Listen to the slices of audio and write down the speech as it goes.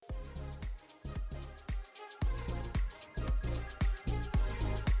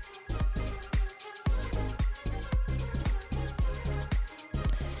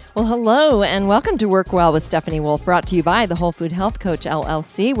Well, hello, and welcome to Work Well with Stephanie Wolfe, brought to you by the Whole Food Health Coach,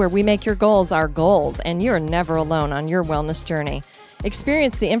 LLC, where we make your goals our goals, and you're never alone on your wellness journey.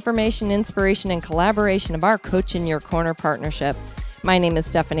 Experience the information, inspiration, and collaboration of our Coach in Your Corner partnership. My name is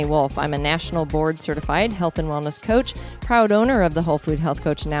Stephanie Wolfe. I'm a national board-certified health and wellness coach, proud owner of the Whole Food Health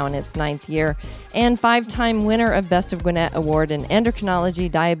Coach now in its 9th year, and 5-time winner of Best of Gwinnett Award in endocrinology,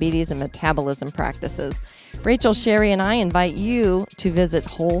 diabetes, and metabolism practices. Rachel, Sherry, and I invite you to visit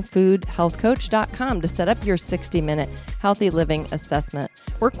wholefoodhealthcoach.com to set up your 60-minute healthy living assessment.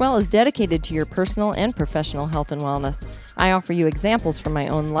 Work Well is dedicated to your personal and professional health and wellness. I offer you examples from my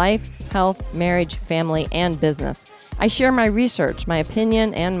own life, health, marriage, family, and business. I share my research, my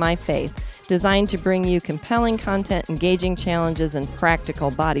opinion, and my faith, designed to bring you compelling content, engaging challenges, and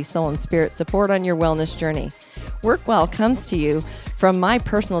practical body, soul, and spirit support on your wellness journey. Work Well comes to you from my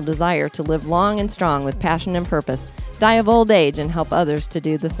personal desire to live long and strong with passion and purpose, die of old age, and help others to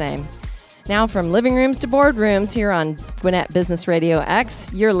do the same. Now, from living rooms to boardrooms here on Gwinnett Business RadioX,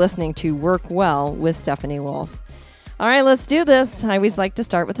 you're listening to Work Well with Stephanie Wolfe. All right, let's do this. I always like to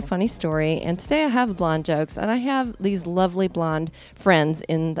start with a funny story, and today I have blonde jokes, and I have these lovely blonde friends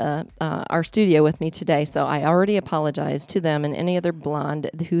in our studio with me today, so I already apologize to them and any other blonde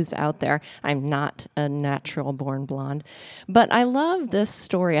who's out there. I'm not a natural-born blonde, but I love this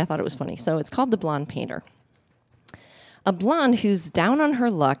story. I thought it was funny. So it's called The Blonde Painter. A blonde who's down on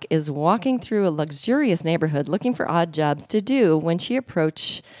her luck is walking through a luxurious neighborhood looking for odd jobs to do when she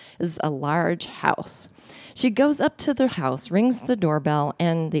approaches a large house. She goes up to the house, rings the doorbell,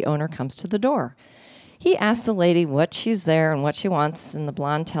 and the owner comes to the door. He asks the lady what she's there and what she wants, and the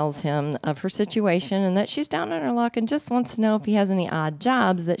blonde tells him of her situation and that she's down on her luck and just wants to know if he has any odd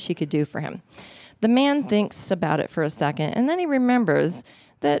jobs that she could do for him. The man thinks about it for a second, and then he remembers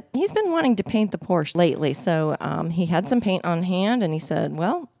that he's been wanting to paint the porch lately, so he had some paint on hand, and he said,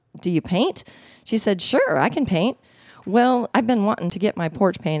 "Well, do you paint?" She said, "Sure, I can paint." "Well, I've been wanting to get my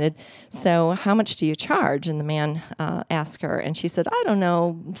porch painted, so how much do you charge?" And the man asked her, and she said, "I don't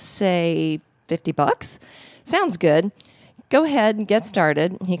know, say $50. "Sounds good. Go ahead and get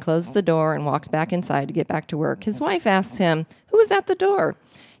started." He closed the door and walks back inside to get back to work. His wife asks him, "Who was at the door?"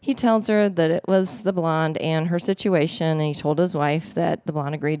 He tells her that it was the blonde and her situation, and he told his wife that the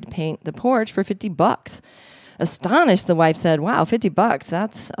blonde agreed to paint the porch for $50. Astonished, the wife said, "Wow, $50,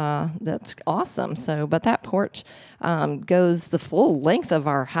 that's awesome. So, but that porch goes the full length of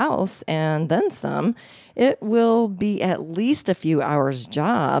our house and then some. It will be at least a few hours'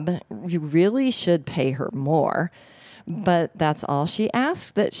 job. You really should pay her more." But that's all she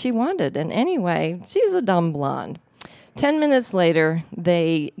asked that she wanted. And anyway, she's a dumb blonde. 10 minutes later,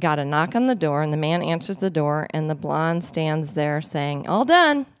 they got a knock on the door, and the man answers the door, and the blonde stands there saying, "All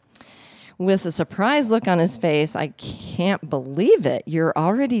done." With a surprised look on his face. "I can't believe it. You're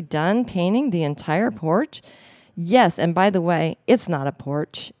already done painting the entire porch?" "Yes, and by the way, it's not a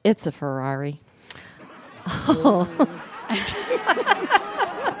porch. It's a Ferrari." Oh.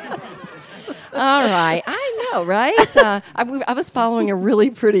 All right. I know, right? I was following a really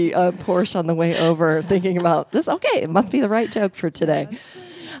pretty Porsche on the way over, thinking about this. Okay, it must be the right joke for today.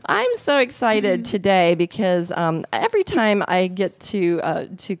 I'm so excited today because every time I get to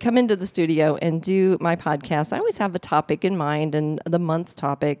come into the studio and do my podcast, I always have a topic in mind and the month's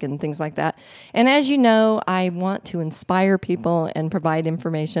topic and things like that. And as you know, I want to inspire people and provide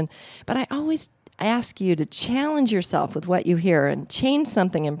information, but I always ask you to challenge yourself with what you hear and change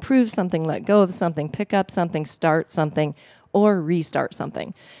something, improve something, let go of something, pick up something, start something, or restart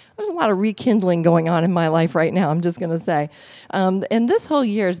something. There's a lot of rekindling going on in my life right now, I'm just going to say. And this whole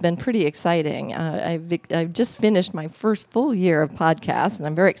year has been pretty exciting. I've just finished my first full year of podcasts, and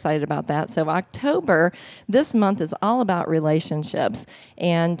I'm very excited about that. So October, this month, is all about relationships.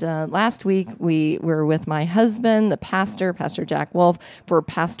 And last week, we were with my husband, the Pastor Jack Wolfe, for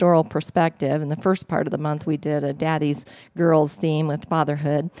Pastoral Perspective. In the first part of the month, we did a Daddy's Girls theme with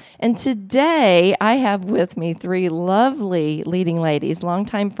fatherhood. And today, I have with me 3 lovely leading ladies,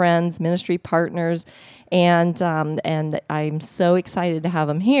 longtime friends, ministry partners, and I'm so excited to have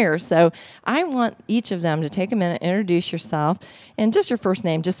them here. So I want each of them to take a minute, introduce yourself, and just your first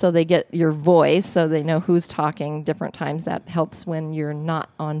name, just so they get your voice, so they know who's talking different times. That helps when you're not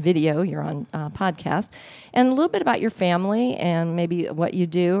on video, you're on podcast. And a little bit about your family and maybe what you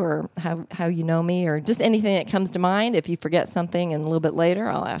do or how you know me, or just anything that comes to mind. If you forget something and a little bit later,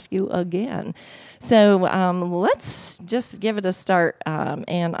 I'll ask you again. So let's just give it a start,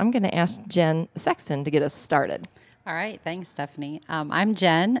 and I'm going to ask Jenn Sexton to get us started. All right. Thanks, Stephanie. I'm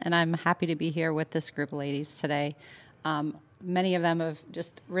Jenn, and I'm happy to be here with this group of ladies today. Many of them have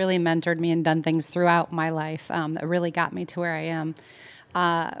just really mentored me and done things throughout my life that really got me to where I am.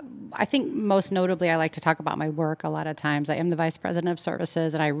 I think most notably, I like to talk about my work a lot of times. I am the Vice President of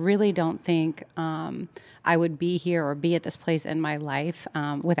Services, and I really don't think I would be here or be at this place in my life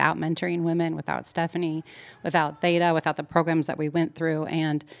without mentoring women, without Stephanie, without Theta, without the programs that we went through.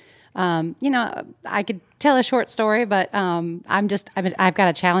 And, I could tell a short story, but I've got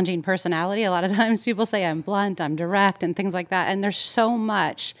a challenging personality. A lot of times people say I'm blunt, I'm direct, and things like that. And there's so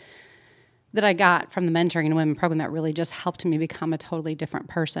much that I got from the Mentoring Women program that really just helped me become a totally different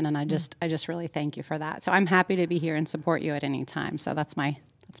person. And I just really thank you for that. So I'm happy to be here and support you at any time. So that's my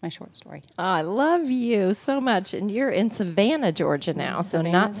short story. Oh, I love you so much. And you're in Savannah, Georgia now, so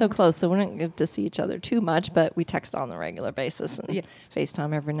not so close. So we don't get to see each other too much, but we text on a regular basis and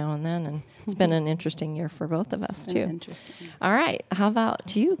FaceTime every now and then. And it's been an interesting year for both of us, too. Interesting. All right. How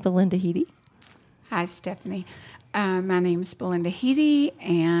about you, Belinda Hiti? Hi, Stephanie. My name's Belinda Hiti,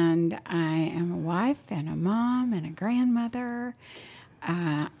 and I am a wife and a mom and a grandmother.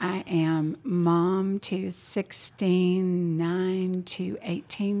 I am mom to 16, 9 to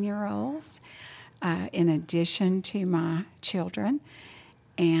 18-year-olds, in addition to my children.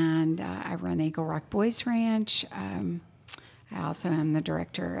 And I run Eagle Rock Boys Ranch. I also am the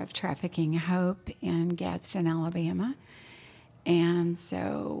director of Trafficking Hope in Gadsden, Alabama. And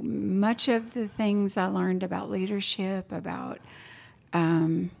so much of the things I learned about leadership, about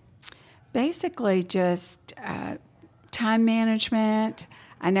basically just time management.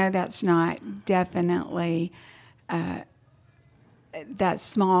 I know that's not definitely that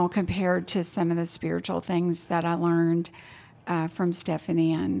small compared to some of the spiritual things that I learned from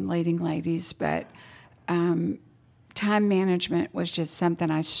Stephanie and Leading Ladies, but time management was just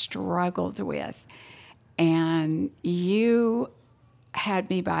something I struggled with. And you had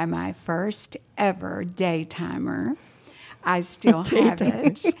me buy my first ever daytimer. I still have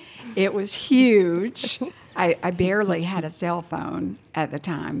it. It was huge. I barely had a cell phone at the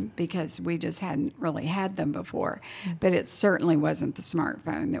time because we just hadn't really had them before. But it certainly wasn't the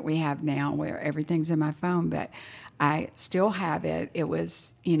smartphone that we have now where everything's in my phone. But I still have it. It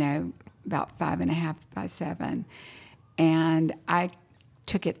was, about 5.5 by 7. And I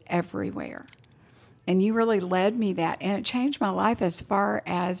took it everywhere. And you really led me that. And it changed my life as far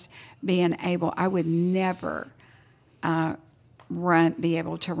as being able, I would never be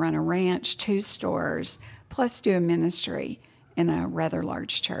able to run a ranch, 2 stores, plus do a ministry in a rather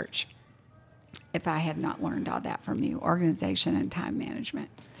large church if I had not learned all that from you, organization and time management.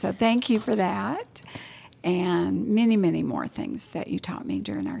 So thank you for that. And many, many more things that you taught me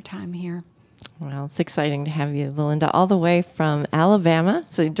during our time here. Well, it's exciting to have you, Belinda, all the way from Alabama.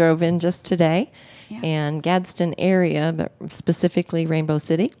 So you drove in just today. Yeah. And Gadsden area, but specifically Rainbow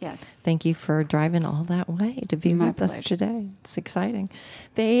City. Yes. Thank you for driving all that way to be with us today. It's exciting.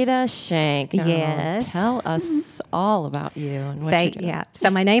 Theta Shank. Yes. Tell us all about you and what you're doing. Yeah. So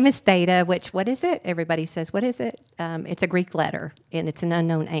my name is Theta, which, what is it? Everybody says, what is it? It's a Greek letter, and it's an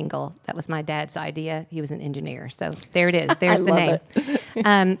unknown angle. That was my dad's idea. He was an engineer. So there it is. There's the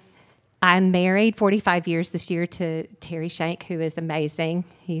name. I'm married 45 years this year to Terry Shank, who is amazing.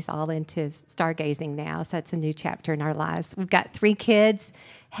 He's all into stargazing now, so that's a new chapter in our lives. We've got 3 kids.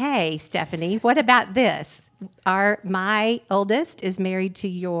 Hey, Stephanie, what about this? My oldest is married to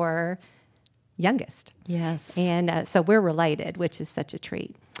your youngest. Yes. And so we're related, which is such a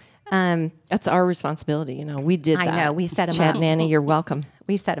treat. That's our responsibility. We did that. I know. We set them Chat up. Nanny, you're welcome.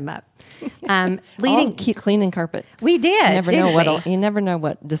 We set them up. Cleaning carpet. We did. You never know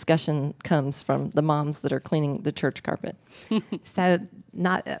what discussion comes from the moms that are cleaning the church carpet. So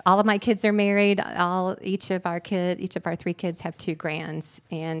not all of my kids are married. Each of our 3 kids have 2 grands,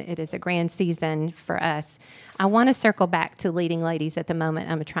 and it is a grand season for us. I want to circle back to Leading Ladies at the moment.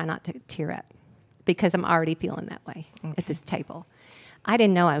 I'm going to try not to tear up because I'm already feeling that way at this table. I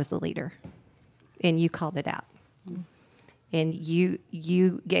didn't know I was the leader, and you called it out. And you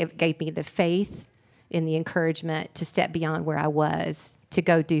gave me the faith and the encouragement to step beyond where I was, to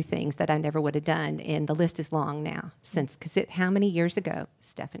go do things that I never would have done. And the list is long now. How many years ago,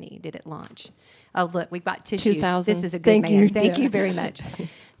 Stephanie, did it launch? Oh, look, we bought tissues. 2000. This is a good man. Thank you very much.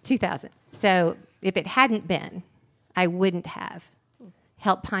 2000. So if it hadn't been, I wouldn't have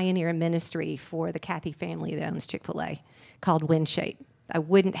helped pioneer a ministry for the Cathy family that owns Chick-fil-A called WindShape. I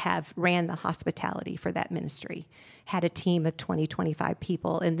wouldn't have ran the hospitality for that ministry, had a team of 20, 25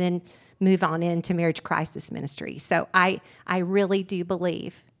 people, and then move on into marriage crisis ministry. So I really do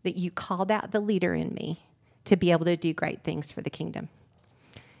believe that you called out the leader in me to be able to do great things for the kingdom.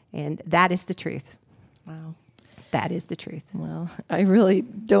 And that is the truth. Wow. That is the truth. Well, I really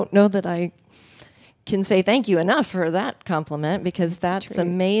don't know that I can say thank you enough for that compliment, because that's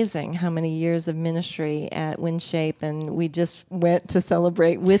amazing how many years of ministry at WinShape, and we just went to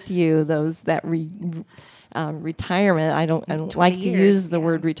celebrate with you retirement. I don't like to use the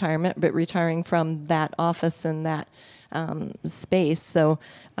word retirement, but retiring from that office and that space. So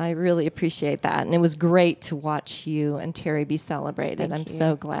I really appreciate that, and it was great to watch you and Terry be celebrated. I'm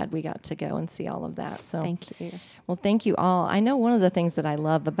so glad we got to go and see all of that. So thank you. Well, thank you all. I know one of the things that I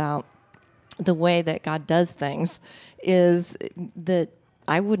love about the way that God does things is that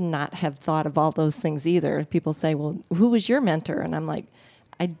I would not have thought of all those things either. People say, well, who was your mentor? And I'm like,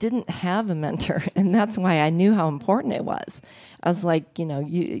 I didn't have a mentor, and that's why I knew how important it was. I was like,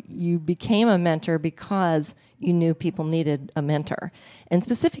 you became a mentor because you knew people needed a mentor, and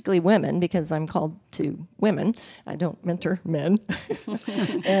specifically women, because I'm called to women. I don't mentor men.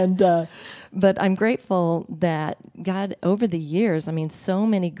 But I'm grateful that God, over the years, so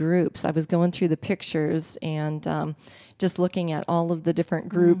many groups. I was going through the pictures and just looking at all of the different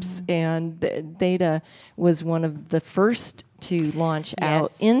groups, and Theta was one of the first to launch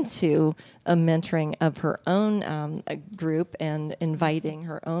out into a mentoring of her own group and inviting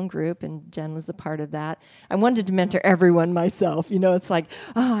her own group, and Jenn was a part of that. I wanted to mentor everyone myself. It's like,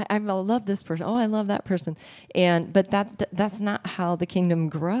 oh, I love this person. Oh, I love that person. But that's not how the kingdom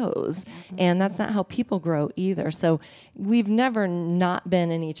grows, and that's not how people grow either. So we've never not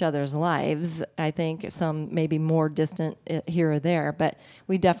been in each other's lives. I think some maybe more distant here or there, but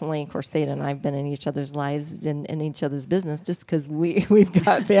we definitely, of course, Theta and I have been in each other's lives and in each other's business, just because we've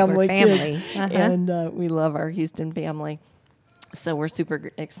got family kids. And we love our Houston family. So we're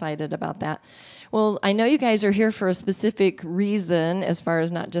super excited about that. Well, I know you guys are here for a specific reason, as far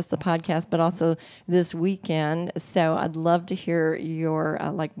as not just the podcast, but also this weekend. So I'd love to hear your,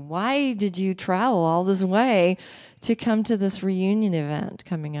 why did you travel all this way to come to this reunion event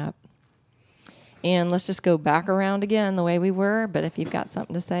coming up? And let's just go back around again the way we were. But if you've got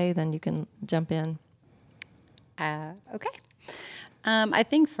something to say, then you can jump in. Okay. I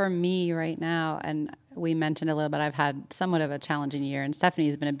think for me right now, and we mentioned a little bit, I've had somewhat of a challenging year, and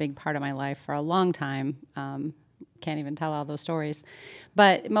Stephanie's been a big part of my life for a long time. Can't even tell all those stories.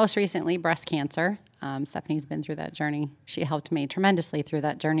 But most recently, breast cancer. Stephanie's been through that journey. She helped me tremendously through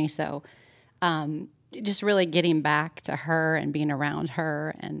that journey. So just really getting back to her and being around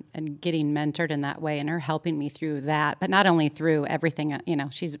her and getting mentored in that way, and her helping me through that. But not only through everything,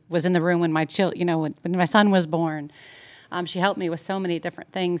 she was in the room when when my son was born. She helped me with so many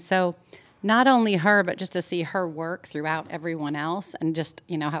different things. So not only her, but just to see her work throughout everyone else, and just,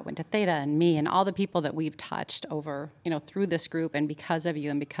 how it went to Theta and me and all the people that we've touched over, through this group and because of you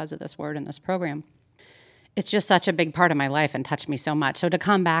and because of this word and this program. It's just such a big part of my life and touched me so much. So to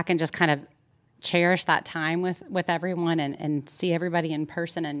come back and just kind of cherish that time with everyone and see everybody in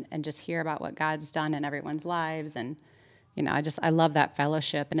person and just hear about what God's done in everyone's lives. And, I love that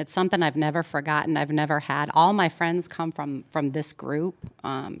fellowship, and it's something I've never forgotten. I've never had. All my friends come from this group,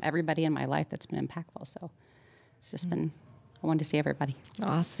 everybody in my life that's been impactful. So it's just been, I wanted to see everybody.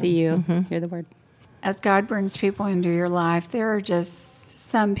 Awesome. See you, hear the word. As God brings people into your life, there are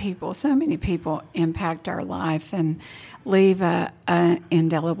just so many people impact our life and leave an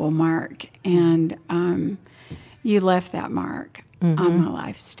indelible mark. And you left that mark on my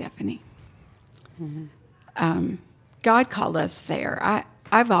life, Stephanie. God called us there.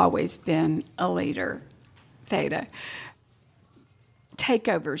 I've always been a leader, Theta.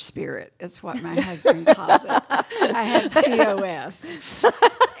 Takeover spirit is what my husband calls it. I have TOS.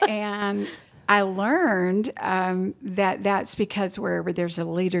 And I learned that that's because wherever there's a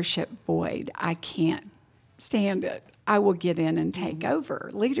leadership void, I can't stand it. I will get in and take over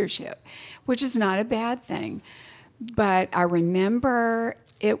leadership, which is not a bad thing. But I remember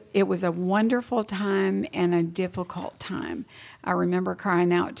it was a wonderful time and a difficult time. I remember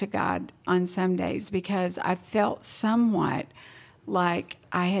crying out to God on some days because I felt somewhat like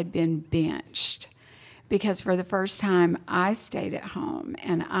I had been benched. Because for the first time, I stayed at home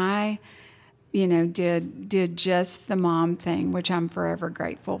and I, did just the mom thing, which I'm forever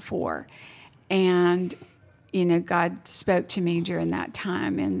grateful for. And, God spoke to me during that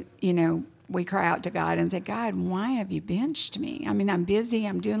time, and, we cry out to God and say, God, why have you benched me? I'm busy,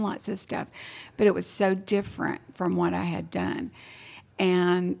 I'm doing lots of stuff, but it was so different from what I had done.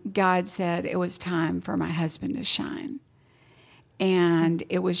 And God said it was time for my husband to shine. And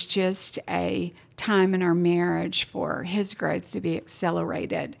it was just a time in our marriage for his growth to be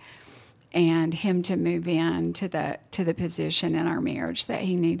accelerated and him to move in to the position in our marriage that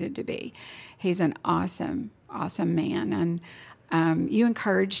he needed to be. He's an awesome, awesome man. And you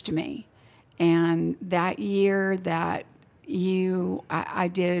encouraged me. And that year that I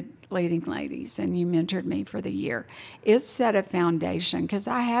did Leading Ladies, and you mentored me for the year. It set a foundation, because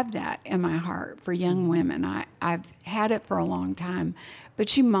I have that in my heart for young women. I've had it for a long time,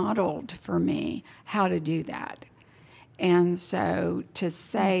 but you modeled for me how to do that. And so to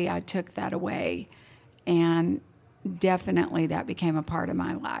say I took that away, and definitely that became a part of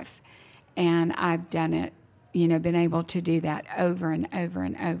my life. And I've done it, been able to do that over and over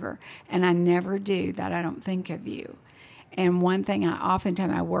and over. And I never do that. I don't think of you. And one thing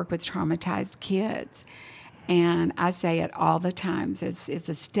oftentimes I work with traumatized kids, and I say it all the time. It's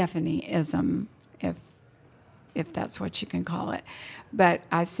a Stephanie-ism, if that's what you can call it. But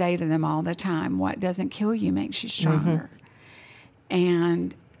I say to them all the time, what doesn't kill you makes you stronger.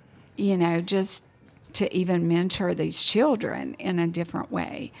 And, just to even mentor these children in a different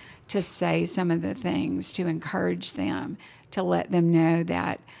way, to say some of the things, to encourage them, to let them know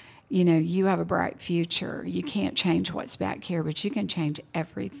that, you have a bright future. You can't change what's back here, but you can change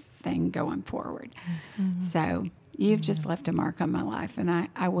everything going forward. So you've just left a mark on my life, and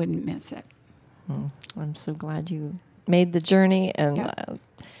I wouldn't miss it. I'm so glad you made the journey, and I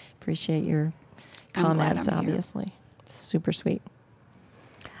appreciate your comments, obviously. It's super sweet.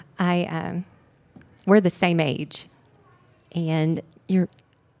 We're the same age, and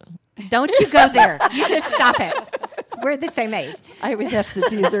don't you go there. You just stop it. We're the same age. I always have to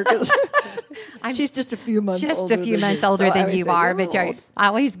tease her because she's just a few months older than you are. But I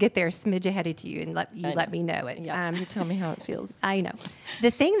always get there a smidge ahead of you and let me know it. Yeah. You tell me how it feels. I know. The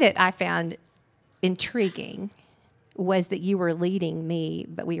thing that I found intriguing was that you were leading me,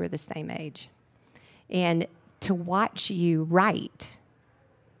 but we were the same age. And to watch you write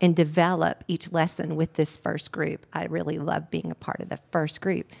and develop each lesson with this first group, I really love being a part of the first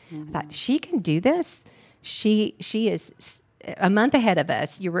group. I thought, she can do this. She is a month ahead of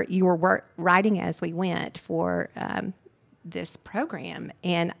us. You were writing as we went for this program,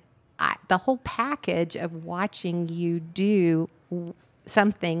 and the whole package of watching you do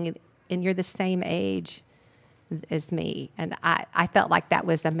something, and you're the same age as me, and I felt like that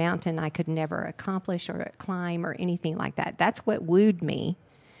was a mountain I could never accomplish or climb or anything like that. That's what wooed me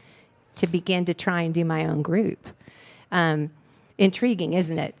to begin to try and do my own group. Intriguing,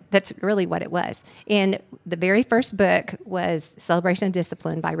 isn't it? That's really what it was. And the very first book was Celebration of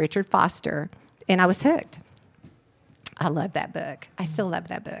Discipline by Richard Foster, and I was hooked. I love that book. I still love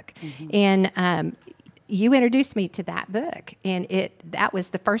that book. And you introduced me to that book, and that was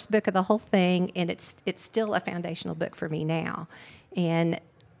the first book of the whole thing, and it's still a foundational book for me now. And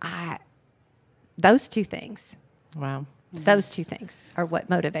those two things. Wow. Those two things are what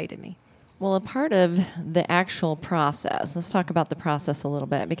motivated me. Well, a part of the actual process, let's talk about the process a little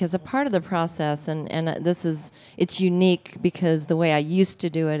bit, because a part of the process, and it's unique because the way I used to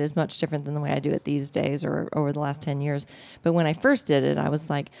do it is much different than the way I do it these days or over the last 10 years. But when I first did it, I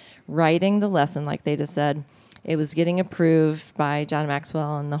was like writing the lesson, like they just said. It was getting approved by John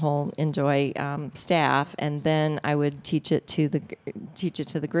Maxwell and the whole Enjoy staff, and then I would teach it to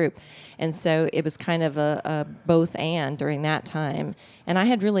the group. And so it was kind of a both and during that time. And I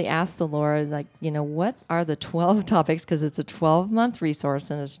had really asked the Lord, what are the 12 topics? Because it's a 12-month resource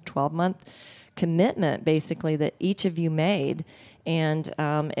and it's a 12-month commitment, basically, that each of you made. And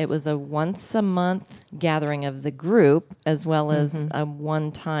it was a once-a-month gathering of the group, as well as a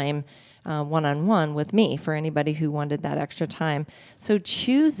one-time one-on-one with me for anybody who wanted that extra time. So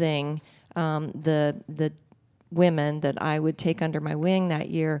choosing the women that I would take under my wing that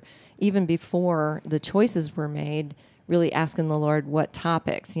year, even before the choices were made, really asking the Lord what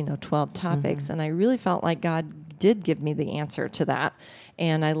topics, 12 topics. And I really felt like God did give me the answer to that.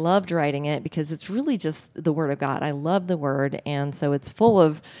 And I loved writing it because it's really just the Word of God. I love the Word. And so it's full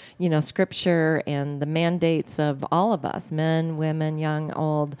of, Scripture and the mandates of all of us, men, women, young,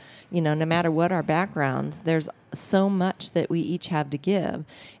 old, no matter what our backgrounds, there's so much that we each have to give.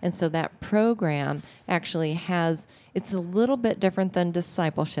 And so that program actually it's a little bit different than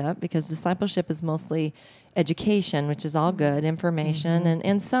discipleship, because discipleship is mostly education, which is all good, information,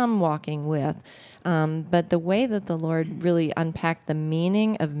 and some walking with. But the way that the Lord really unpacked the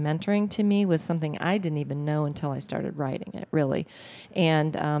meaning of mentoring to me was something I didn't even know until I started writing it, really.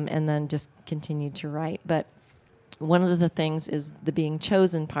 And then just continued to write. But one of the things is the being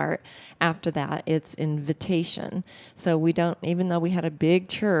chosen part. After that, it's invitation. So we don't, even though we had a big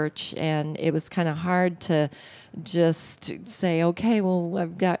church and it was kind of hard to just say, okay, well,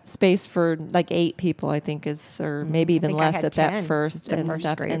 I've got space for like 8 people, I think or maybe even less at that first and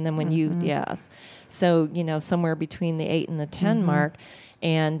stuff. Group. And then when yes. So, somewhere between the 8 and the 10 mark.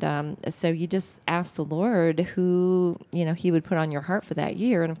 And so you just ask the Lord who, he would put on your heart for that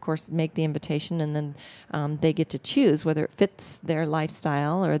year. And, of course, make the invitation. And then they get to choose whether it fits their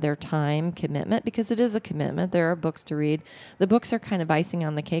lifestyle or their time commitment, because it is a commitment. There are books to read. The books are kind of icing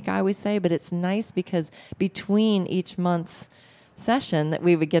on the cake, I always say. But it's nice because between each month's session that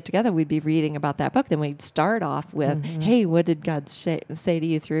we would get together, we'd be reading about that book. Then we'd start off with, hey, what did God say to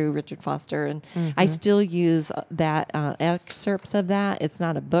you through Richard Foster? And I still use that excerpts of that. It's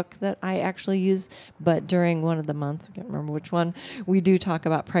not a book that I actually use, but during one of the months, I can't remember which one, we do talk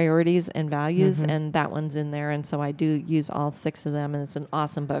about priorities and values, and that one's in there. And so I do use all 6 of them, and it's an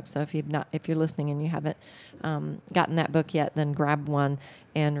awesome book. So if you're listening and you haven't gotten that book yet, then grab one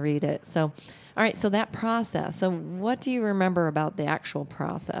and read it. So all right, so that process. So what do you remember about the actual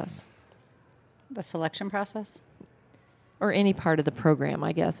process? The selection process? Or any part of the program,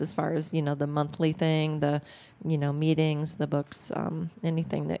 I guess, as far as, the monthly thing, the, meetings, the books,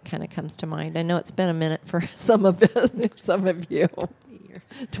 anything that kind of comes to mind. I know it's been a minute for some of you.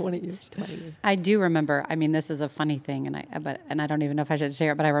 20 years. I do remember. I mean, this is a funny thing, and I don't even know if I should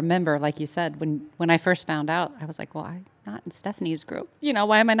share it. But I remember, like you said, when I first found out, I was like, "Well, I'm not in Stephanie's group.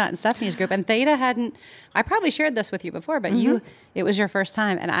 Why am I not in Stephanie's group?" And Theta hadn't. I probably shared this with you before, but it was your first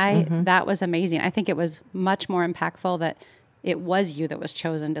time, and that was amazing. I think it was much more impactful that it was you that was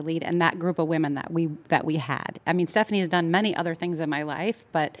chosen to lead, and that group of women that we had. I mean, Stephanie's done many other things in my life,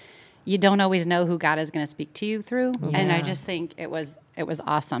 but you don't always know who God is going to speak to you through. Yeah. And I just think it was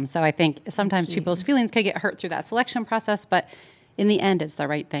awesome. So I think sometimes people's feelings could get hurt through that selection process, but in the end, it's the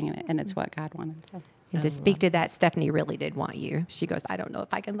right thing, and it's what God wanted. So. And to speak to that, Stephanie really did want you. She goes, I don't know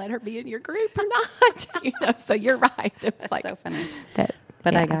if I can let her be in your group or not. So you're right. It's like so funny.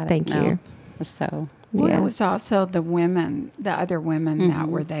 But I got it. Thank you. So well, it was also the other women that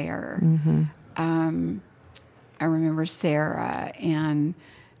were there. I remember Sarah and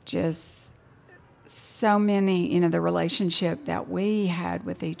just so many, the relationship that we had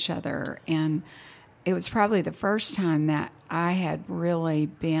with each other. And it was probably the first time that I had really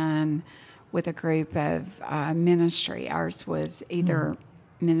been with a group of ministry. Ours was either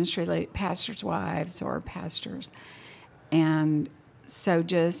ministry, pastors' wives or pastors. And so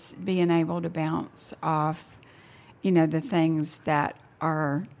just being able to bounce off, the things that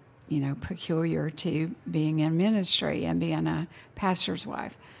are, peculiar to being in ministry and being a pastor's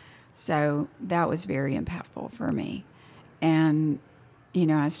wife. So that was very impactful for me. And,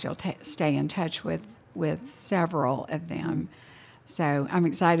 I still stay in touch with several of them. So I'm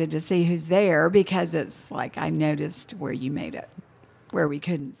excited to see who's there, because it's like I noticed where you made it, where we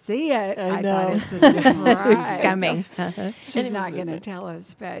couldn't see it. I thought it's a surprise. Who's coming? She's not going to tell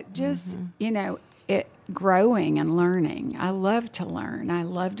us, but just, it growing and learning. I love to learn. I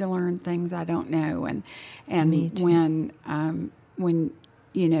love to learn things I don't know. And when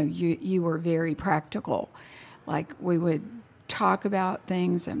you were very practical, like we would talk about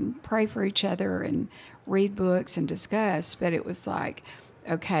things and pray for each other and read books and discuss, but it was like,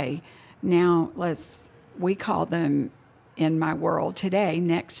 okay, now we call them in my world today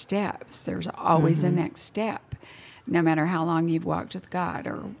next steps. There's always a next step, no matter how long you've walked with God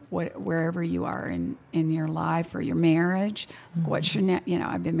or wherever you are in your life or your marriage. What's your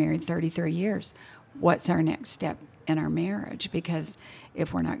I've been married 33 years. What's our next step in our marriage? Because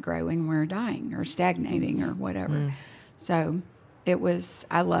if we're not growing, we're dying or stagnating or whatever. So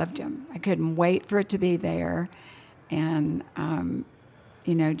I loved him. I couldn't wait for it to be there. And,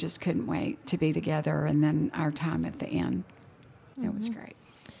 just couldn't wait to be together. And then our time at the end, it was great.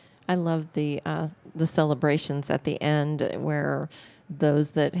 I love the celebrations at the end where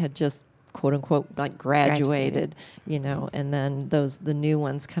those that had just quote unquote like graduated, and then the new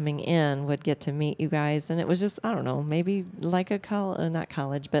ones coming in would get to meet you guys, and it was just, I don't know, maybe like a not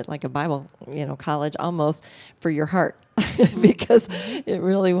college, but like a Bible, college almost for your heart, because it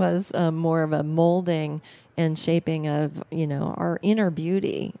really was more of a molding and shaping of our inner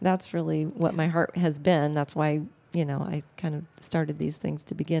beauty. That's really what my heart has been. That's why I kind of started these things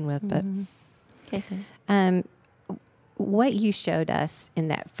to begin with. But what you showed us in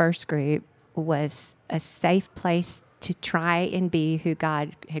that first group was a safe place to try and be who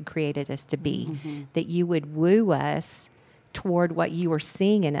God had created us to be, that you would woo us toward what you were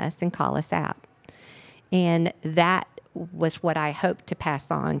seeing in us and call us out. And that was what I hoped to pass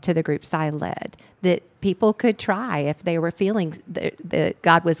on to the groups I led, that people could try if they were feeling that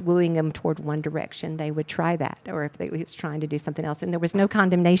God was wooing them toward one direction, they would try that, or if they was trying to do something else. And there was no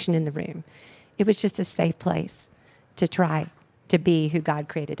condemnation in the room. It was just a safe place to try to be who God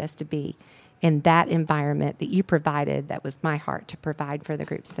created us to be. In that environment that you provided, that was my heart to provide for the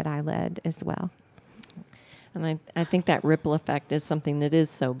groups that I led as well. And I think that ripple effect is something that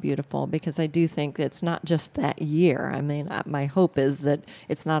is so beautiful, because I do think it's not just that year. I mean, my hope is that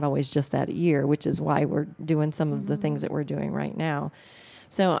it's not always just that year, which is why we're doing some of the things that we're doing right now.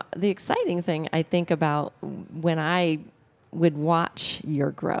 So the exciting thing I think about when I would watch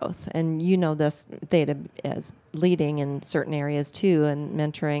your growth, and you know this, Theta, as leading in certain areas too, and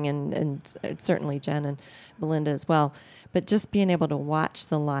mentoring, and certainly Jenn and Belinda as well, but just being able to watch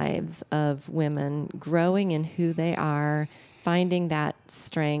the lives of women growing in who they are, finding that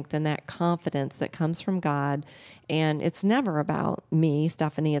strength and that confidence that comes from God. And it's never about me,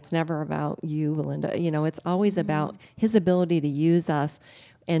 Stephanie. It's never about you, Belinda. You know, it's always about his ability to use us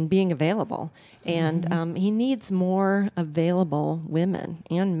and being available. And he needs more available women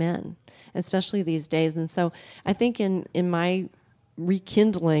and men, especially these days. And so I think in my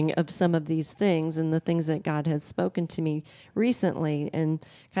rekindling of some of these things and the things that God has spoken to me recently, and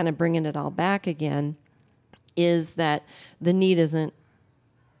kind of bringing it all back again, is that the need isn't,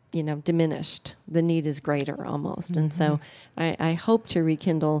 diminished. The need is greater almost. And so I hope to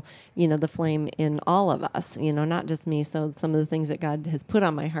rekindle, the flame in all of us, not just me. So some of the things that God has put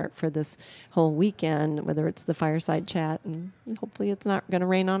on my heart for this whole weekend, whether it's the fireside chat, and hopefully it's not going to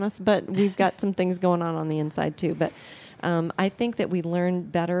rain on us, but we've got some things going on the inside too. But I think that we learn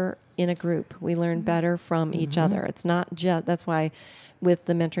better in a group. We learn better from each other. It's not just, that's why with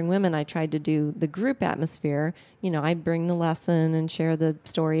the Mentoring Women, I tried to do the group atmosphere. I bring the lesson and share the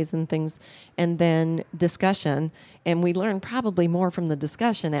stories and things, and then discussion. And we learn probably more from the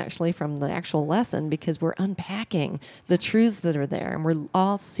discussion, actually, from the actual lesson, because we're unpacking the truths that are there. And we're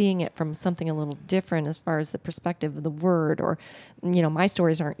all seeing it from something a little different as far as the perspective of the word, or, my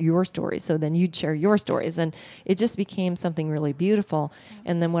stories aren't your stories. So then you'd share your stories. And it just became something really beautiful.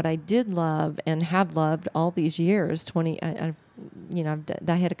 And then what I did love and have loved all these years, I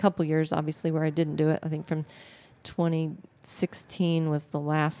had a couple years, obviously, where I didn't do it. I think from 2016 was the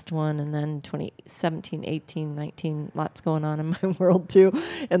last one, and then 2017, 18, 19, lots going on in my world too,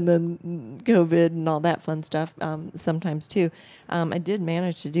 and then COVID and all that fun stuff sometimes too. I did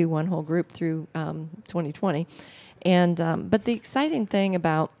manage to do one whole group through 2020. And but the exciting thing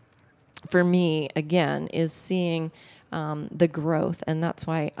about, for me, again, is seeing the growth. And that's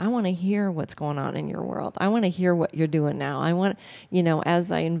why I want to hear what's going on in your world. I want to hear what you're doing now. I want, as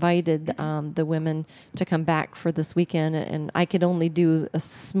I invited the women to come back for this weekend, and I could only do a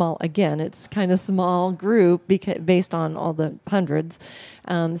small, again, it's kind of small group based on all the hundreds.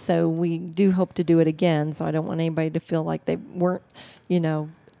 So we do hope to do it again. So I don't want anybody to feel like they weren't,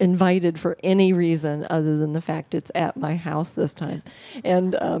 invited for any reason other than the fact it's at my house this time.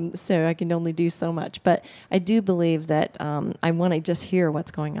 And so I can only do so much. But I do believe that I want to just hear what's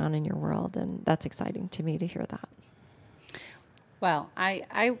going on in your world, and that's exciting to me to hear that. Well,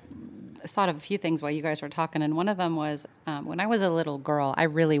 I thought of a few things while you guys were talking, and one of them was when I was a little girl, I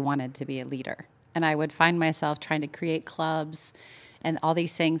really wanted to be a leader. And I would find myself trying to create clubs and all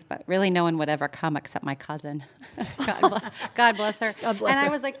these things, but really no one would ever come except my cousin. God bless her. God bless her. I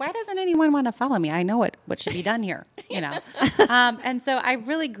was like, why doesn't anyone want to follow me? I know what should be done here, And so I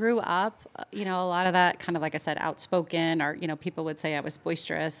really grew up, a lot of that kind of, like I said, outspoken, or, people would say I was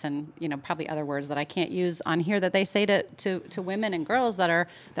boisterous, and, probably other words that I can't use on here that they say to women and girls that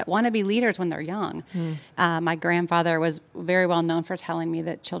want to be leaders when they're young. My grandfather was very well known for telling me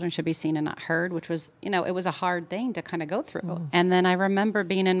that children should be seen and not heard, which was, it was a hard thing to kind of go through. And then I remember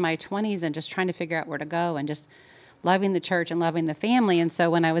being in my 20s and just trying to figure out where to go, and just loving the church and loving the family. And so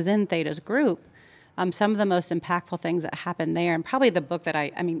when I was in Theta's group, some of the most impactful things that happened there, and probably the book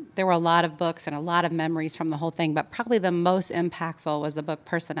that there were a lot of books and a lot of memories from the whole thing, but probably the most impactful was the book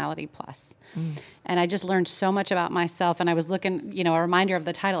Personality Plus. And I just learned so much about myself. And I was looking, a reminder of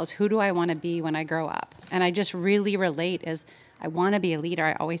the title is, who do I want to be when I grow up? And I just really relate is, I want to be a leader.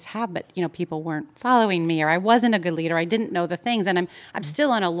 I always have, but people weren't following me, or I wasn't a good leader. I didn't know the things, and I'm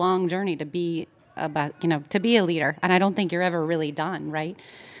still on a long journey to be a leader. And I don't think you're ever really done, right?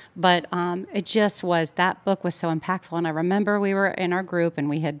 But it just was, that book was so impactful. And I remember we were in our group,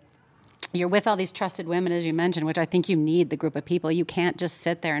 and you're with all these trusted women, as you mentioned, which I think you need the group of people. You can't just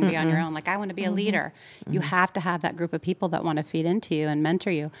sit there and be on your own. Like, I want to be a leader. You have to have that group of people that want to feed into you and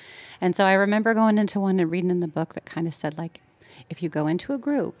mentor you. And so I remember going into one and reading in the book that kind of said, like, if you go into a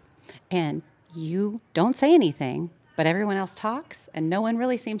group and you don't say anything, but everyone else talks, and no one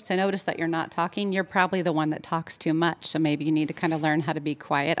really seems to notice that you're not talking, you're probably the one that talks too much. So maybe you need to kind of learn how to be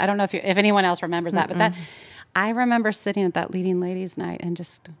quiet. I don't know if anyone else remembers that, but I remember sitting at that leading ladies night and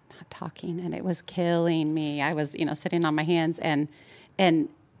just not talking, and it was killing me. I was, sitting on my hands, and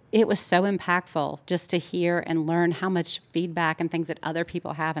it was so impactful just to hear and learn how much feedback and things that other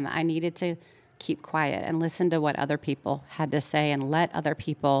people have, and that I needed to keep quiet and listen to what other people had to say and let other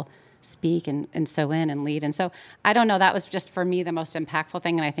people speak and sow in and lead. And so I don't know, that was just for me the most impactful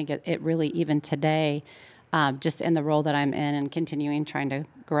thing. And I think it really, even today, just in the role that I'm in and continuing trying to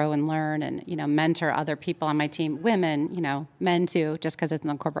grow and learn and, mentor other people on my team, women, men too, just because it's in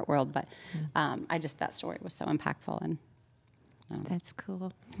the corporate world. But that story was so impactful. And that's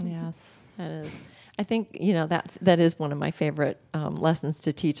cool. Yes, that is. I think, that is one of my favorite lessons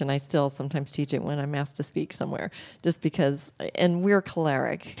to teach, and I still sometimes teach it when I'm asked to speak somewhere, just because, and we're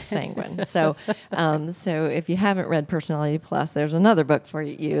choleric sanguine. So if you haven't read Personality Plus, there's another book for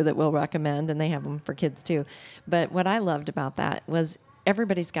you that we'll recommend, and they have them for kids too. But what I loved about that was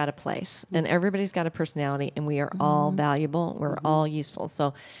everybody's got a place and everybody's got a personality, and we are all valuable. We're all useful.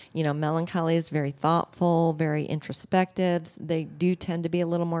 So, melancholy is very thoughtful, very introspective. They do tend to be a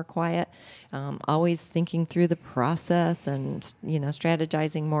little more quiet, always thinking through the process and,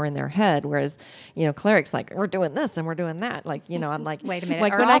 strategizing more in their head. Whereas, cleric's like, we're doing this and we're doing that. Like, I'm like, wait a minute.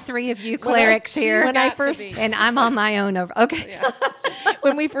 Like are all three of you clerics here? When I first, and I'm on my own over. Okay. Yeah.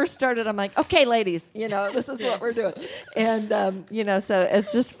 When we first started, I'm like, okay, ladies, this is what we're doing. And, so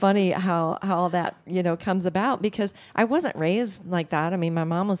it's just funny how all that, comes about, because I wasn't raised like that. I mean, my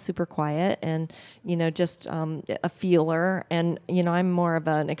mom was super quiet and, just a feeler. And, I'm more of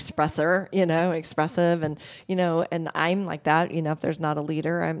an expressor, expressive. And, and I'm like that. If there's not a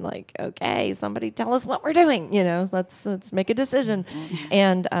leader, I'm like, okay, somebody tell us what we're doing. Let's make a decision.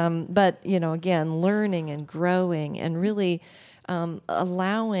 And, but, again, learning and growing and really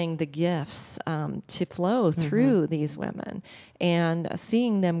allowing the gifts to flow through these women and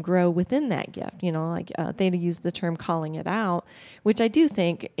seeing them grow within that gift. Like Theta used the term calling it out, which I do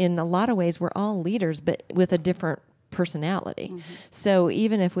think in a lot of ways we're all leaders, but with a different personality. So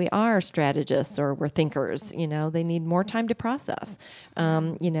even if we are strategists or we're thinkers, they need more time to process.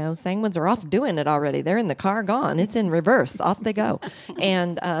 Sanguines are off doing it already. They're in the car, gone. It's in reverse. Off they go.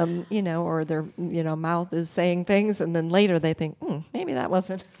 And, or their, mouth is saying things, and then later they think, maybe that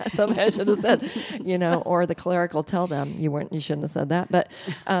wasn't something I should have said, or the cleric will tell them, you shouldn't have said that.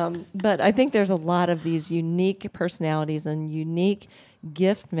 But I think there's a lot of these unique personalities and unique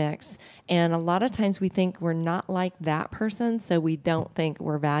gift mix, and a lot of times we think we're not like that person, so we don't think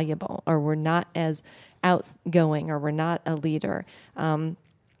we're valuable, or we're not as outgoing, or we're not a leader.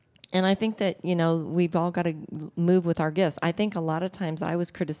 And I think that, we've all got to move with our gifts. I think a lot of times I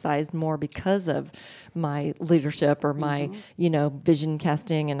was criticized more because of my leadership or my, vision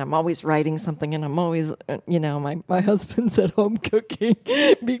casting, and I'm always writing something, and I'm always, my husband's at home cooking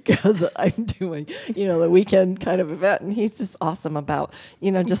because I'm doing, the weekend kind of event. And he's just awesome about,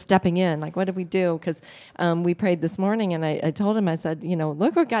 just stepping in. Like, what did we do? Because we prayed this morning, and I told him, I said,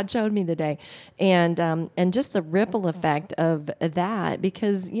 look what God showed me today. And just the ripple effect of that,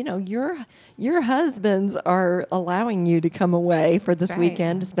 because, your husbands are allowing you to come away for this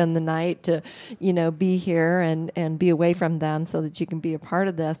weekend to spend the night, to, be here and be away from them so that you can be a part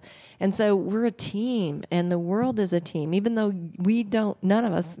of this. And so we're a team, and the world is a team, even though none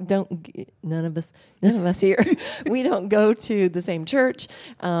of us here, we don't go to the same church,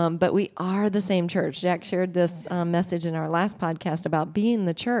 but we are the same church. Jack shared this message in our last podcast about being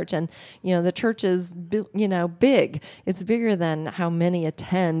the church, and, the church is, big. It's bigger than how many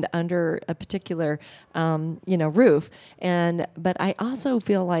attend under a particular, roof. But I also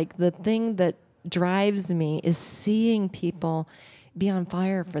feel like the thing that drives me is seeing people be on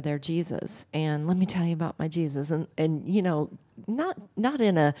fire for their Jesus. And let me tell you about my Jesus. And not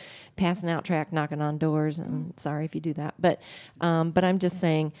in a passing out track, knocking on doors. I'm sorry if you do that. But I'm just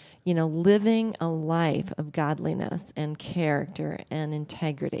saying, living a life of godliness and character and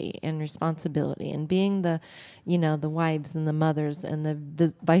integrity and responsibility, and being the wives and the mothers and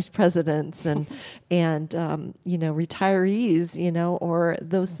the vice presidents and retirees, or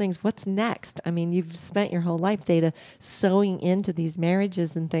those things. What's next? I mean, you've spent your whole life, Theta, sowing into these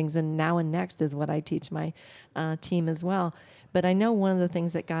marriages and things, and now and next is what I teach my team as well. But I know one of the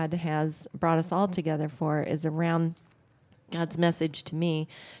things that God has brought us all together for is around God's message to me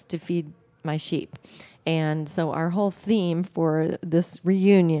to feed my sheep. And so our whole theme for this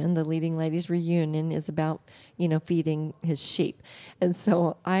reunion, the Leading Ladies reunion, is about, feeding his sheep. And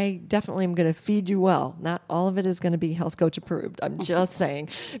so I definitely am going to feed you well. Not all of it is going to be health coach approved. I'm just saying,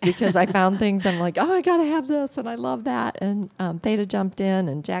 because I found things I'm like, oh, I got to have this, and I love that. And Theta jumped in,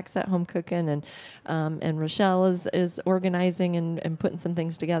 and Jack's at home cooking, and Rochelle is organizing and putting some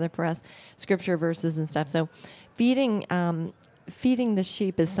things together for us, scripture verses and stuff. So feeding feeding the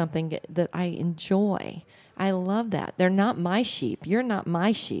sheep is something that I enjoy. I love that. They're not my sheep. You're not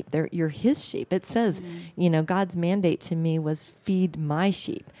my sheep. You're his sheep. It says, God's mandate to me was feed my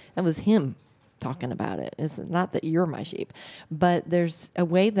sheep. That was him talking about it. It's not that you're my sheep, but there's a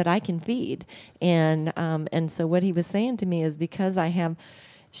way that I can feed. And so what he was saying to me is, because I have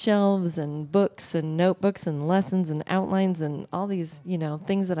shelves and books and notebooks and lessons and outlines and all these,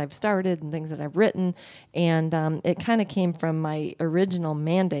 things that I've started and things that I've written. And it kind of came from my original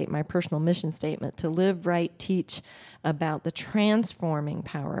mandate, my personal mission statement, to live, write, teach about the transforming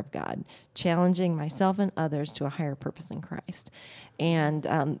power of God, challenging myself and others to a higher purpose in Christ. And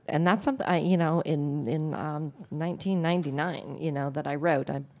that's something in 1999, that I wrote.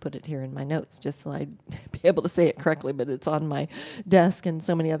 I put it here in my notes just so I'd be able to say it correctly, but it's on my desk and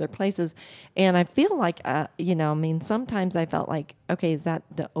so many other places. And I feel like, sometimes I felt like, okay, is that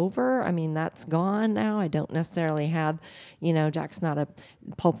over? That's gone now. I don't necessarily have, Jack's not a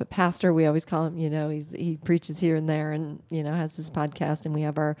pulpit pastor. We always call him, he preaches here and there and, has this podcast, and we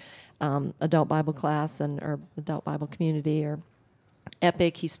have our adult Bible class or adult Bible community or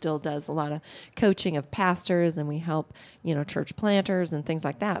Epic. He still does a lot of coaching of pastors, and we help, church planters and things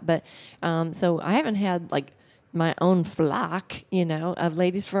like that. But so I haven't had my own flock, of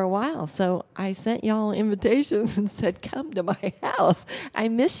ladies for a while. So I sent y'all invitations and said, come to my house. I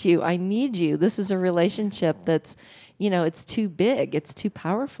miss you. I need you. This is a relationship that's, it's too big. It's too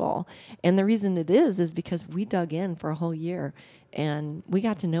powerful. And the reason it is because we dug in for a whole year and we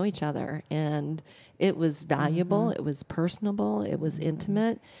got to know each other, and it was valuable. Mm-hmm. It was personable. It was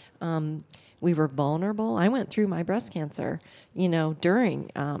intimate. We were vulnerable. I went through my breast cancer, during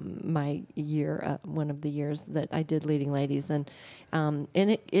my year, one of the years that I did Leading Ladies. And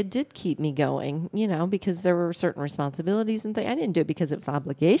it did keep me going, because there were certain responsibilities and things. I didn't do it because it was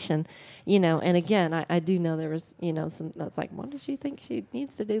obligation, and again, I do know there was, some that's like, why does she think she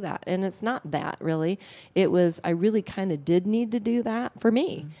needs to do that? And it's not that really. It was, I really kind of did need to do that for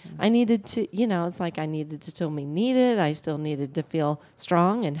me. Mm-hmm. I needed to, it's like I needed to still be needed. I still needed to feel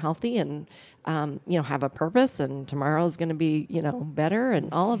strong and healthy and, have a purpose, and tomorrow's going to be, better,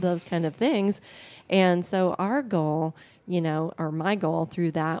 and all of those kind of things. And so our goal, or my goal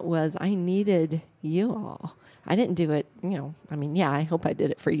through that was I needed you all. I didn't do it, I hope I did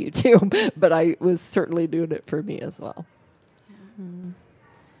it for you too, but I was certainly doing it for me as well.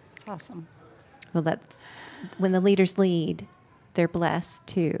 That's awesome. Well, that's when the leaders lead, they're blessed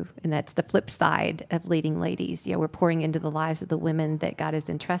too. And that's the flip side of leading ladies. We're pouring into the lives of the women that God has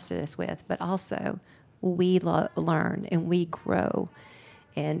entrusted us with, but also we learn and we grow,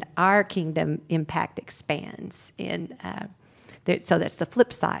 and our kingdom impact expands. And so that's the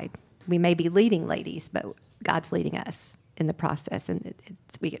flip side. We may be leading ladies, but God's leading us in the process, and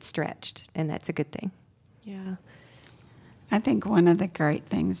we get stretched, and that's a good thing. Yeah. I think one of the great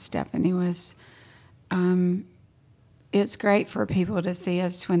things, Stephanie, was it's great for people to see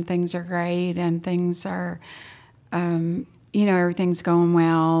us when things are great and things are, everything's going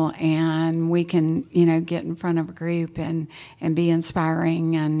well, and we can, get in front of a group and be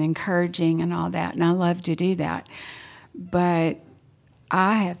inspiring and encouraging and all that. And I love to do that. But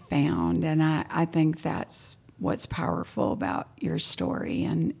I have found, and I think that's what's powerful about your story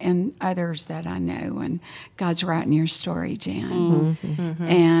and others that I know, and God's writing your story, Jen. Mm-hmm. Mm-hmm.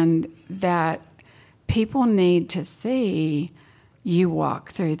 And that people need to see you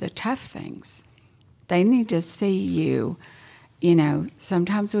walk through the tough things. They need to see you,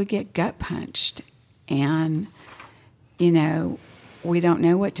 sometimes we get gut punched and, we don't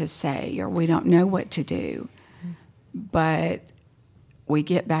know what to say or we don't know what to do. But we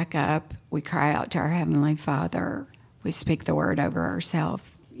get back up, we cry out to our Heavenly Father, we speak the word over ourselves.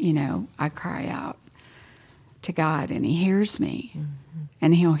 I cry out to God and He hears me, mm-hmm.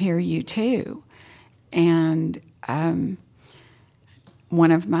 and He'll hear you too. And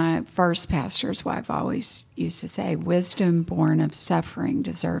one of my first pastor's wife always used to say, wisdom born of suffering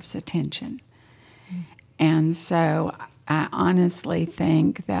deserves attention. Mm-hmm. And so I honestly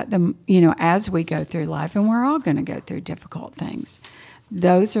think that as we go through life, and we're all going to go through difficult things,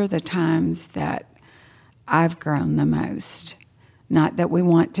 those are the times that I've grown the most. Not that we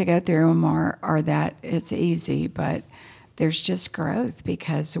want to go through them or that it's easy, but there's just growth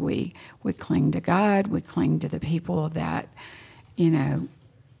because we cling to God, we cling to the people that,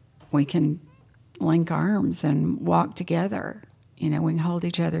 we can link arms and walk together. We can hold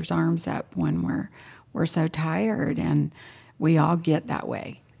each other's arms up when we're so tired, and we all get that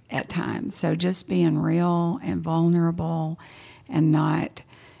way at times. So just being real and vulnerable and not,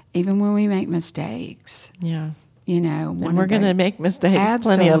 even when we make mistakes. Yeah. And we're going to make mistakes,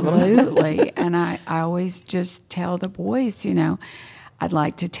 plenty of them. Absolutely. And I always just tell the boys, I'd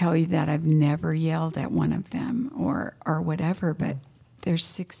like to tell you that I've never yelled at one of them or whatever, but there's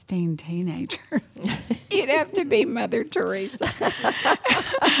 16 teenagers. You'd have to be Mother Teresa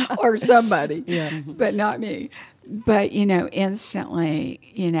or somebody, but not me. But, instantly,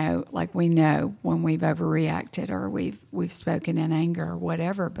 like we know when we've overreacted or we've spoken in anger or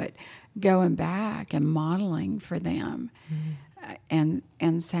whatever, but going back and modeling for them and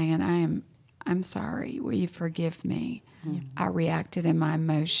saying, I'm sorry, will you forgive me? I reacted in my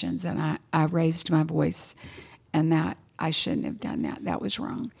emotions and I raised my voice, and that I shouldn't have done that. That was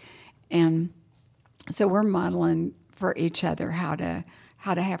wrong. And so we're modeling for each other how to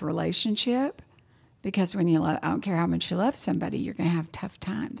have relationship, because when I don't care how much you love somebody, you're going to have tough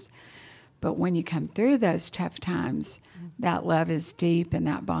times. But when you come through those tough times, that love is deep and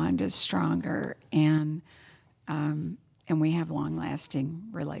that bond is stronger, and we have long-lasting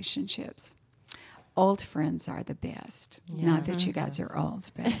relationships. Old friends are the best. Not that you guys are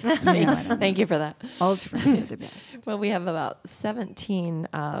old, but Thank you for that. Old friends are the best. Well, we have about 17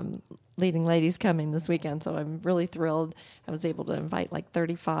 leading ladies coming this weekend, so I'm really thrilled. I was able to invite like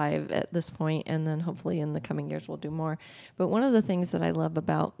 35 at this point, and then hopefully in the coming years we'll do more. But one of the things that I love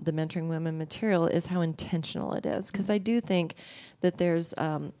about the Mentoring Women material is how intentional it is, because I do think that there's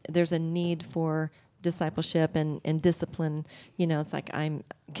a need for discipleship and discipline. It's like I'm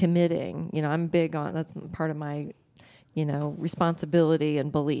committing, I'm big on, that's part of my, responsibility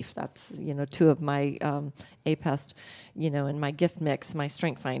and belief. That's, two of my APEST, and my gift mix, my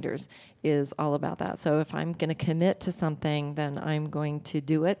strength finders is all about that. So if I'm going to commit to something, then I'm going to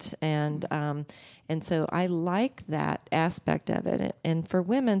do it. And so I like that aspect of it. And for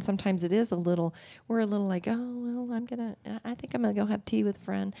women, sometimes it is we're a little like, oh, well, I think I'm going to go have tea with a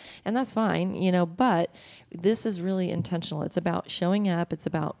friend. And that's fine, but this is really intentional. It's about showing up. It's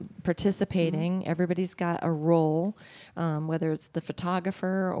about participating. Everybody's got a role, whether it's the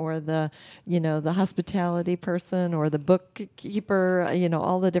photographer or the hospitality person or the bookkeeper,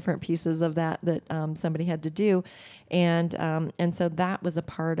 all the different pieces of that somebody had to do. And so that was a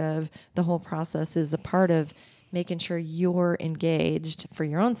part of the whole process, is a part of making sure you're engaged for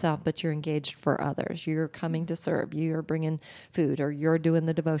your own self, but you're engaged for others. You're coming to serve. You're bringing food, or you're doing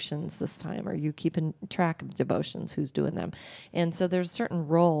the devotions this time, or you keeping track of devotions, who's doing them. And so there's certain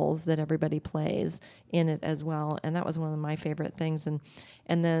roles that everybody plays in it as well. And that was one of my favorite things. And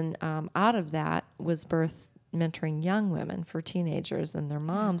then out of that was birth mentoring young women for teenagers and their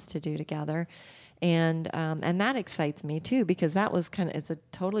moms to do together. And that excites me too, because that was it's a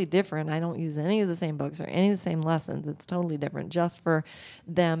totally different. I don't use any of the same books or any of the same lessons. It's totally different just for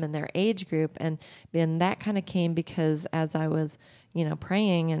them and their age group. And then that kind of came because as I was,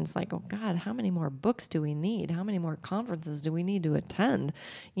 praying, and it's like, oh God, how many more books do we need? How many more conferences do we need to attend?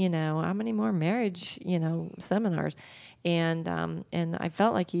 How many more marriage, seminars? And I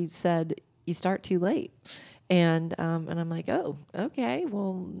felt like he said, you start too late. And I'm like, oh, okay,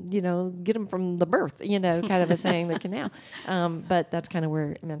 well, get them from the birth, kind of a thing, the canal. But that's kind of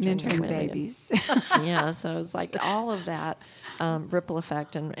where mentoring babies. Yeah, so it's like all of that ripple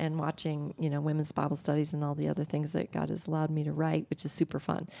effect, and watching, women's Bible studies and all the other things that God has allowed me to write, which is super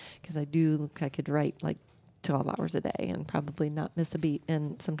fun, because I could write like 12 hours a day and probably not miss a beat.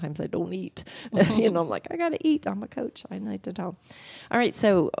 And sometimes I don't eat. I'm like, I got to eat. I'm a coach. I need to tell. All right.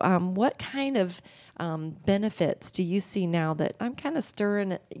 So what kind of benefits do you see now that I'm kind of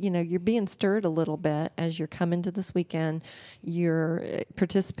stirring, you're being stirred a little bit as you're coming to this weekend, you're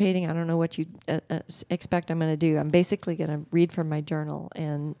participating. I don't know what you expect I'm going to do. I'm basically going to read from my journal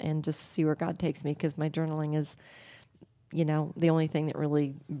and just see where God takes me, because my journaling is, the only thing that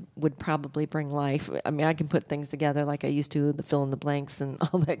really would probably bring life. I mean, I can put things together like I used to, the fill in the blanks and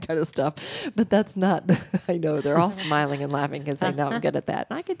all that kind of stuff, but that's not, I know they're all smiling and laughing because they know I'm good at that,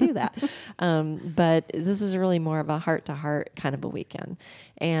 and I could do that. But this is really more of a heart-to-heart kind of a weekend.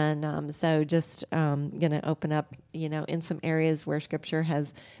 And so just going to open up, in some areas where Scripture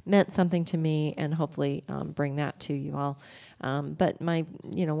has meant something to me, and hopefully bring that to you all. But my,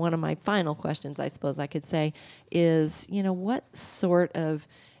 one of my final questions, I suppose I could say, is, what sort of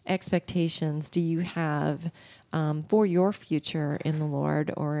expectations do you have for your future in the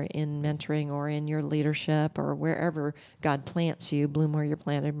Lord, or in mentoring, or in your leadership, or wherever God plants you, bloom where you're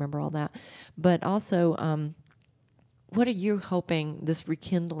planted, remember all that. But also, what are you hoping this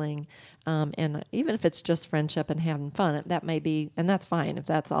rekindling, and even if it's just friendship and having fun, that may be, and that's fine if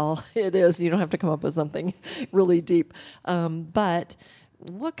that's all it is. You don't have to come up with something really deep. But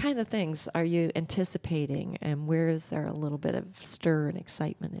what kind of things are you anticipating, and where is there a little bit of stir and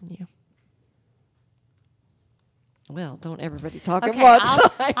excitement in you? Well, don't everybody talk Okay, at once.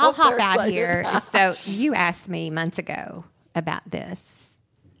 I'll hop out here. So you asked me months ago about this,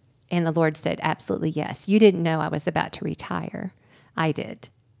 and the Lord said, absolutely yes. You didn't know I was about to retire. I did,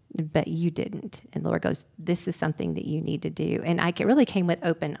 but you didn't. And the Lord goes, this is something that you need to do. And I really came with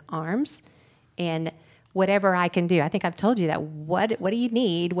open arms, and whatever I can do. I think I've told you that. What do you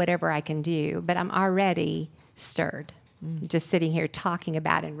need? Whatever I can do. But I'm already stirred. Just sitting here talking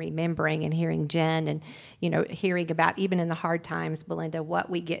about and remembering and hearing Jenn and, hearing about even in the hard times, Belinda, what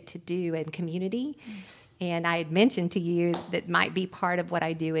we get to do in community. And I had mentioned to you that might be part of what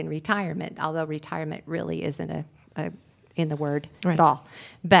I do in retirement, although retirement really isn't a in the word at all.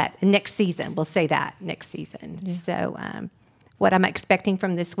 But next season, we'll say that, next season. Yeah. So what I'm expecting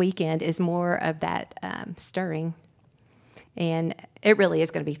from this weekend is more of that stirring. And it really is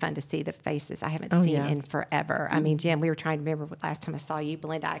going to be fun to see the faces I haven't seen in forever. I mean, Jen, we were trying to remember what last time I saw you.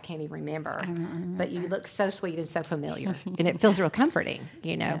 Belinda, I can't even remember. I don't remember. But you look so sweet and so familiar. And it feels real comforting,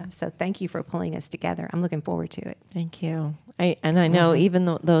 Yeah. So thank you for pulling us together. I'm looking forward to it. Thank you. I know even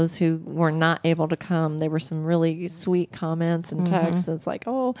those who were not able to come, there were some really sweet comments and texts. It's like,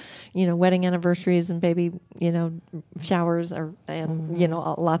 wedding anniversaries and baby, showers and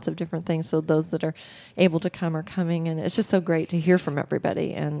lots of different things. So those that are able to come are coming. And it's just so great to hear from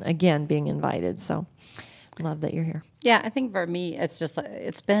everybody, and again being invited. So love that you're here. Yeah, I think for me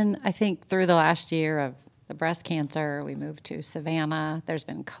it's been, I think, through the last year of the breast cancer, we moved to Savannah, there's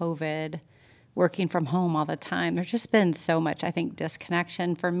been COVID, working from home all the time. There's just been so much, I think,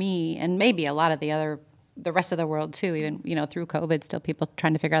 disconnection for me, and maybe a lot of the rest of the world too, even through COVID, still people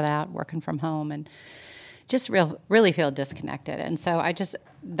trying to figure that out, working from home, and just really feel disconnected. And so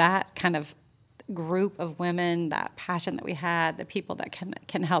that kind of group of women, that passion that we had, the people that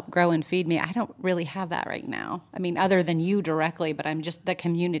can help grow and feed me, I don't really have that right now. I mean, other than you directly, but I'm just the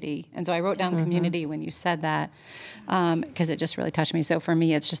community. And so I wrote down community when you said that, because it just really touched me. So for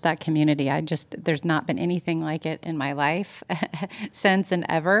me, it's just that community. There's not been anything like it in my life since and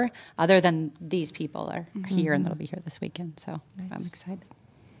ever, other than these people are here and that'll be here this weekend. So nice. I'm excited.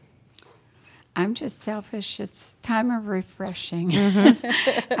 I'm just selfish. It's time of refreshing.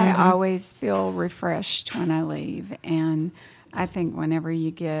 I always feel refreshed when I leave. And I think whenever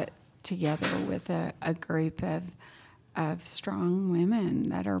you get together with a group of strong women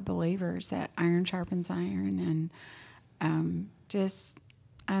that are believers, that iron sharpens iron. And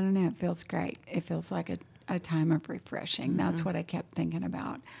I don't know, it feels great. It feels like a time of refreshing. That's what I kept thinking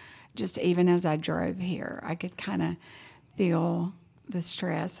about. Just even as I drove here, I could kind of feel the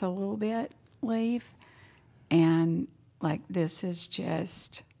stress a little bit leave, and like this is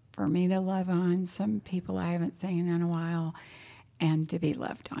just for me to love on some people I haven't seen in a while and to be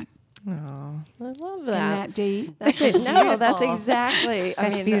loved on. Oh, I love that. Isn't that deep? That's it. No, that's exactly.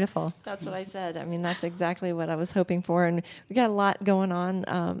 That's beautiful. That's what I said. I mean, that's exactly what I was hoping for. And we got a lot going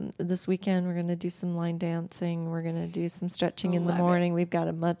on this weekend. We're going to do some line dancing. We're going to do some stretching in the morning. We've got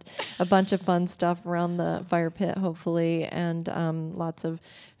a bunch of fun stuff around the fire pit, hopefully, and lots of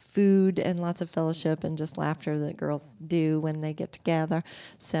food and lots of fellowship and just laughter that girls do when they get together.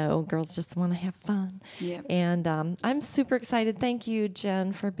 So girls just want to have fun. Yep. And I'm super excited. Thank you,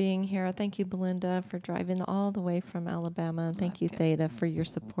 Jenn, for being here. Thank you, Belinda, for driving all the way from Alabama. And thank you, Theta, for your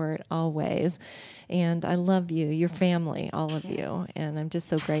support always. And I love you, your family, all of you. And I'm just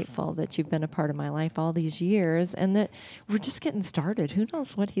so grateful that you've been a part of my life all these years and that we're just getting started. Who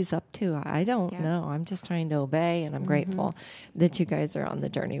knows what he's up to? I don't know. I'm just trying to obey, and I'm grateful that you guys are on the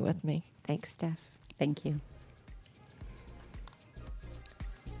journey with me. Thanks, Steph. Thank you.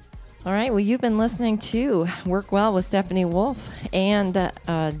 All right. Well, you've been listening to Work Well with Stephanie Wolfe and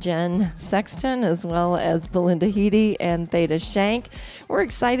Jenn Sexton, as well as Belinda Hiti and Theta Shank. We're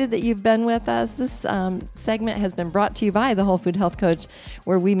excited that you've been with us. This segment has been brought to you by the Whole Food Health Coach,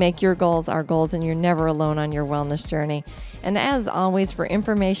 where we make your goals our goals, and you're never alone on your wellness journey. And as always, for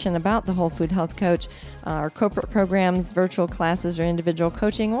information about the Whole Food Health Coach, our corporate programs, virtual classes, or individual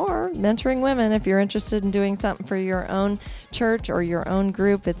coaching, or mentoring women, if you're interested in doing something for your own church or your own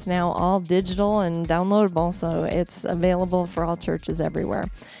group, it's now all digital and downloadable, so it's available for all churches everywhere.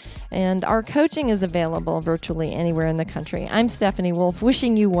 And our coaching is available virtually anywhere in the country. I'm Stephanie Wolfe,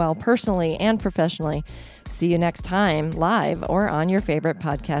 wishing you well personally and professionally. See you next time, live or on your favorite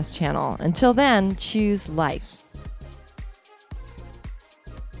podcast channel. Until then, choose life.